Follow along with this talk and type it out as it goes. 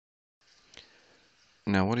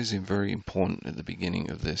Now, what is very important at the beginning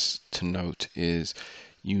of this to note is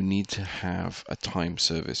you need to have a time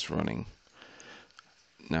service running.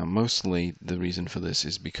 Now, mostly the reason for this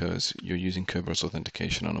is because you're using Kerberos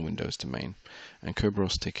authentication on a Windows domain, and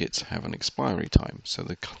Kerberos tickets have an expiry time, so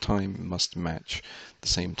the time must match the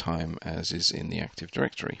same time as is in the Active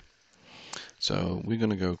Directory. So we're going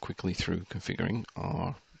to go quickly through configuring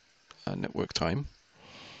our network time,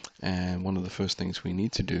 and one of the first things we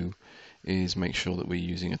need to do is make sure that we're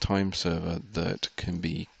using a time server that can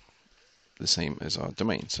be the same as our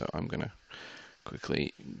domain. So I'm going to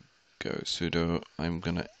quickly go sudo, I'm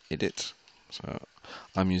going to edit. So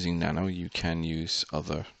I'm using Nano. You can use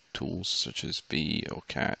other tools such as V or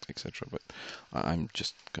Cat, etc. But I'm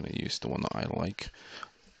just going to use the one that I like,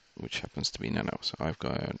 which happens to be Nano. So I've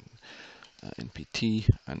got an npt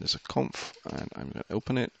and there's a conf, and I'm going to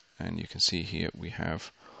open it, and you can see here we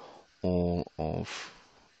have all of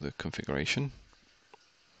the configuration.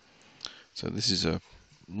 So this is a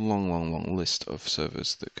long list of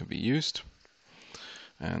servers that can be used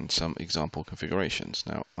and some example configurations.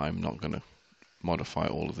 Now, I'm not going to modify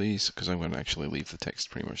all of these because I'm going to actually leave the text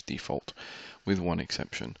pretty much default with one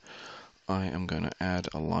exception. I am going to add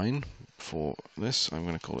a line for this. I'm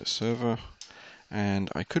going to call it server, and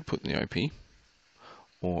I could put the IP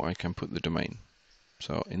or I can put the domain.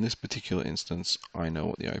 So in this particular instance, I know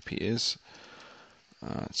what the IP is,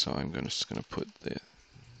 so I'm just going to put the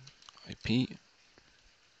IP,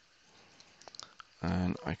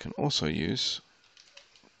 and I can also use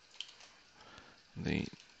the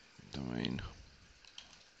domain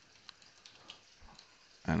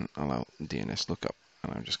and allow DNS lookup.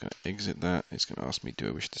 And I'm just going to exit that. It's going to ask me, do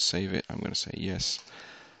I wish to save it? I'm going to say yes,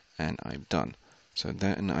 and I'm done. So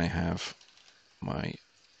then I have my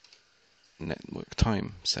network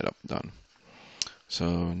time setup done.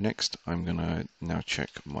 So next I'm going to now check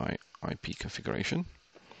my IP configuration.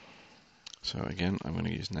 So again, I'm going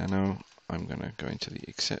to use Nano. I'm going to go into the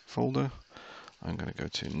exec folder. I'm going to go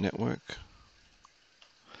to network,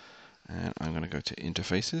 and I'm going to go to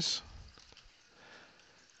interfaces.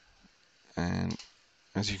 And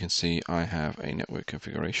as you can see, I have a network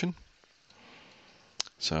configuration.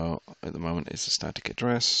 So at the moment it's a static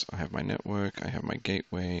address. I have my network, I have my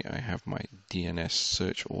gateway, I have my DNS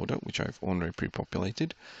search order, which I've already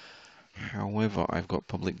pre-populated. However, I've got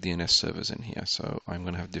public DNS servers in here, so I'm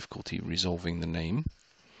going to have difficulty resolving the name.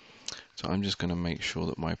 So I'm just going to make sure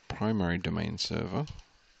that my primary domain server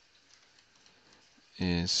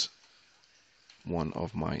is one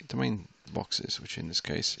of my domain boxes, which in this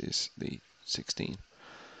case is the 16.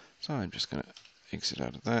 So I'm just going to exit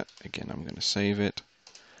out of that. Again, I'm going to save it,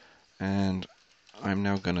 and I'm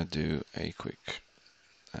now going to do a quick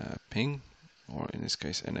ping, or in this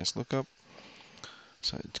case NS lookup,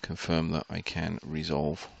 so to confirm that I can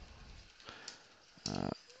resolve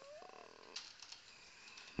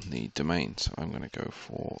the domain. So I'm going to go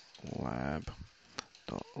for lab.local.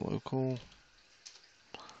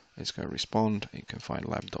 It's going to respond. You can find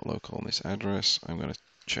lab.local on this address. I'm going to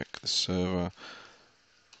check the server,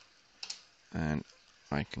 and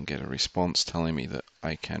I can get a response telling me that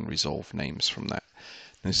I can resolve names from that.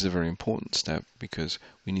 And this is a very important step because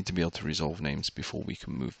we need to be able to resolve names before we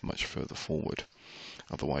can move much further forward.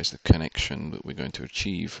 Otherwise, the connection that we're going to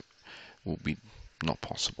achieve will be not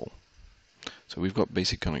possible. So we've got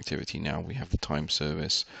basic connectivity now. We have the time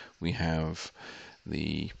service. We have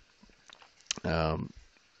the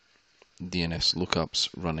DNS lookups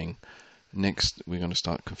running. Next, we're going to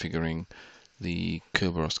start configuring the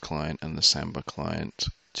Kerberos client and the Samba client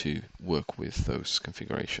to work with those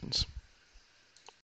configurations.